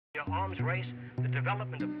arms race, the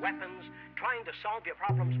development of weapons, trying to solve your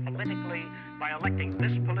problems politically by electing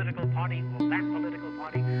this political party or that political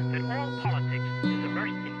party, that all politics is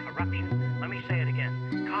immersed in corruption. Let me say it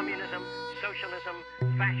again. Communism, socialism,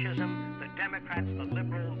 fascism, the Democrats, the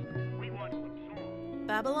liberals, we want to absorb.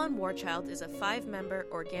 Babylon Warchild is a 5-member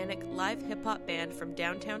organic live hip-hop band from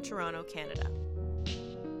downtown Toronto, Canada.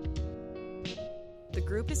 The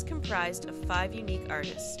group is comprised of 5 unique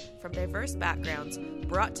artists from diverse backgrounds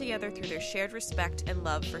brought together through their shared respect and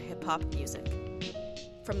love for hip-hop music.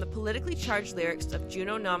 From the politically charged lyrics of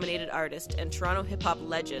Juno-nominated artist and Toronto hip-hop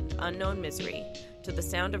legend Unknown Misery to the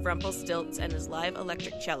sound of Rumpelstilts and his live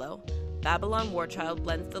electric cello, Babylon Warchild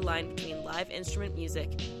blends the line between live instrument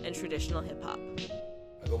music and traditional hip-hop.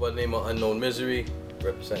 I go by the name of Unknown Misery,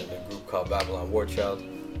 representing a group called Babylon Warchild.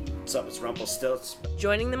 What's up, it's Rumpelstilts.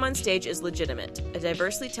 Joining them on stage is Legitimate, a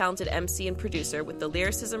diversely talented MC and producer with the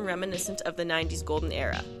lyricism reminiscent of the 90s golden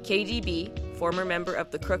era. KDB, former member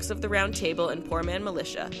of the Crooks of the Round Table and Poor Man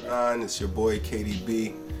Militia. It's your boy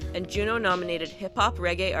KDB. And Juno-nominated hip-hop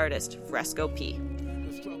reggae artist Fresco P.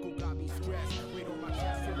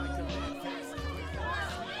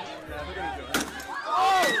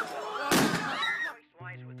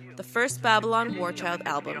 The first Babylon Warchild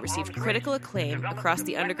album received critical acclaim across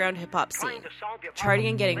the underground hip-hop scene, charting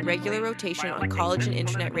and getting regular rotation on college and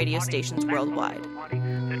internet radio stations worldwide.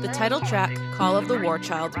 The title track, Call of the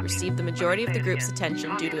Warchild, received the majority of the group's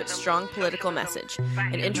attention due to its strong political message,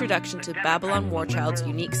 an introduction to Babylon Warchild's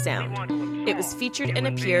unique sound. It was featured and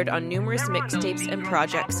appeared on numerous mixtapes and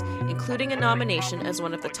projects, including a nomination as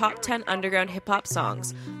one of the top 10 underground hip-hop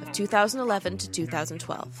songs of 2011 to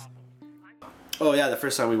 2012. Oh yeah, the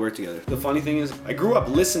first time we worked together. The funny thing is, I grew up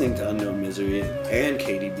listening to Unknown Misery and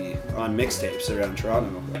KDB on mixtapes around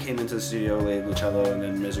Toronto. I came into the studio, laid the cello, and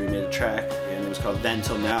then Misery made a track, and it was called Then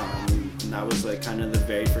Till Now. And that was like kind of the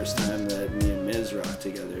very first time that me and Miz rocked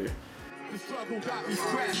together. The struggle got me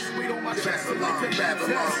stressed. We don't my chest like the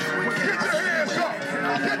Babylon. Get your hands up!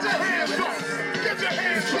 Get your hands up! Get your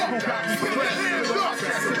hands up! Put your hands up!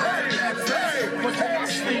 Hey, before I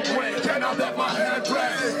sleep with, can I let my head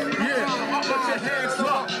rest? Yeah, put your hands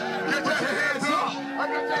up! Get your hands up! I got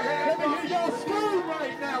your hands up! Let me hear y'all scream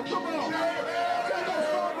right now! Come on! Take those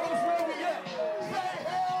photos where we at! Say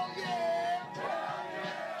hell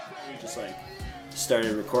yeah! We just like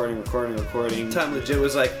started recording. Time Legit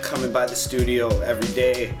was like coming by the studio every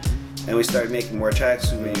day, and we started making more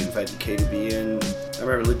tracks. We invited KDB in. I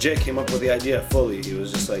remember Legit came up with the idea fully. He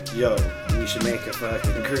was just like, yo, we should make a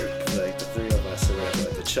fucking group, like the 3 of us, or whatever,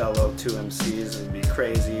 like the cello, 2 MCs, it'd be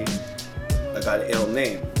crazy. I got an ill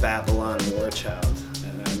name, Babylon Warchild,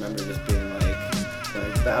 and I remember just being like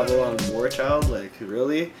Babylon Warchild, like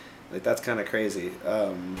really? Like that's kind of crazy.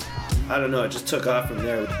 I don't know, it just took off from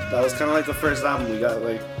there. That was kind of like the first album. We got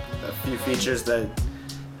like a few features that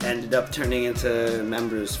ended up turning into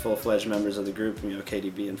members, full-fledged members of the group, you know,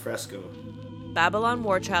 KDB and Fresco. Babylon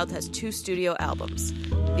Warchild has 2 studio albums.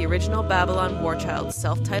 The original Babylon Warchild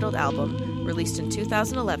self-titled album, released in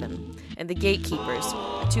 2011, and The Gatekeepers,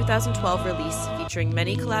 a 2012 release featuring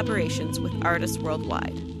many collaborations with artists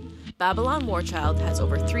worldwide. Babylon Warchild has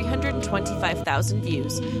over 325,000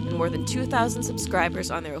 views and more than 2,000 subscribers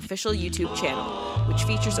on their official YouTube channel, which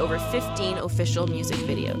features over 15 official music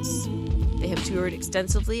videos. They have toured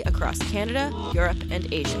extensively across Canada, Europe, and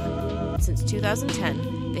Asia. Since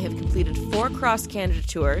 2010, they have completed 4 cross-Canada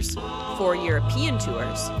tours, 4 European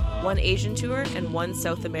tours, 1 Asian tour, and 1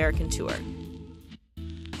 South American tour.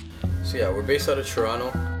 So yeah, we're based out of Toronto,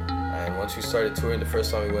 and once we started touring, the first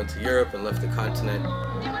time we went to Europe and left the continent,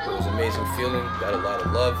 it was an amazing feeling, got a lot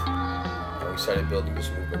of love, and we started building this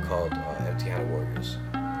movement called Empty-Handed Warriors.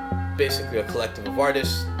 Basically a collective of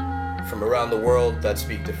artists from around the world that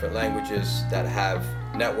speak different languages, that have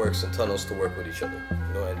networks and tunnels to work with each other,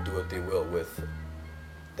 you know, and do what they will with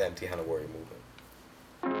the Empty-Handed Warrior movement.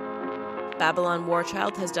 Babylon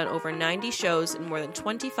Warchild has done over 90 shows in more than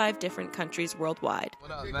 25 different countries worldwide. What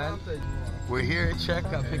up, man? We're here at Check.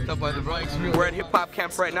 I picked up by the bikes. We're at Hip Hop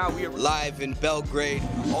Camp right now. We are live in Belgrade.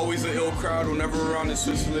 Always an ill crowd whenever around in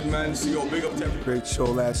Switzerland, man. So yo, big up to everybody. Great show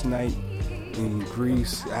last night in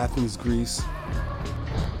Greece, Athens, Greece.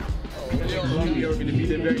 Colombia, we're going to be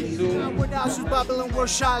there very soon. We're now to Babylon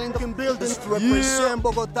Warchild in the building to represent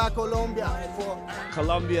Bogota, Colombia.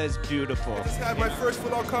 Colombia is beautiful. I just had my first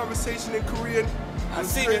full-on conversation in Korean. I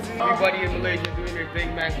see it. Everybody in Malaysia doing their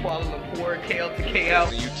thing, man. Kuala Lumpur, KL to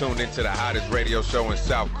KL. You tuned into the hottest radio show in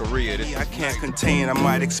South Korea. I can't contain, I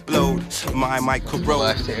might explode. Mine might corrode.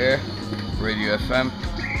 Flash to air, Radio FM.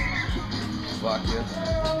 Slovakia,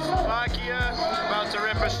 about to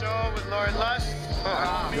rip a show with Lord Lust.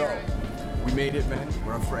 Yo, We made it, man.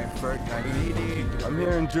 We're in Frankfurt, 1980. I'm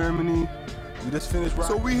here in Germany. We just finished.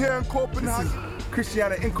 So we here in Copenhagen.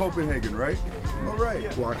 Christiana in Copenhagen, right? All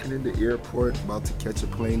right. Walking in the airport, about to catch a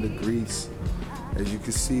plane to Greece. As you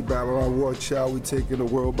can see, Babylon Warchild, we taking the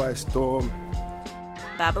world by storm.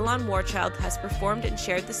 Babylon Warchild has performed and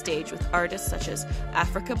shared the stage with artists such as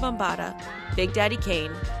Africa Bambaataa, Big Daddy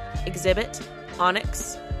Kane, Exhibit,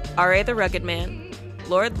 Onyx, R.A. the Rugged Man,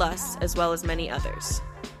 Lord Luss, as well as many others.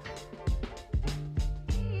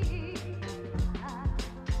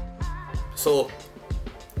 So,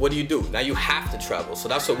 what do? Now you have to travel, so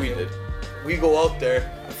that's what we did. We go out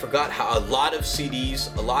there, I forgot how a lot of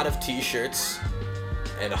CDs, a lot of t-shirts,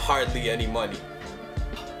 and hardly any money.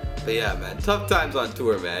 But yeah, man, tough times on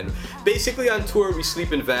tour, man. Basically on tour, we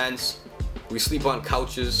sleep in vans, we sleep on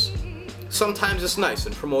couches. Sometimes it's nice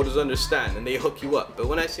and promoters understand and they hook you up. But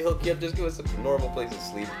when I say hook you up, just give us a normal place to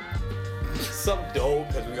sleep. Some dough,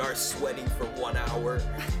 because we are sweating for 1 hour,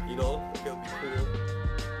 you know, it'll be cool.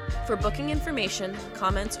 For booking information,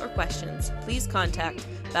 comments, or questions, please contact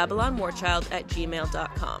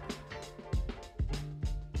babylonwarchild@gmail.com.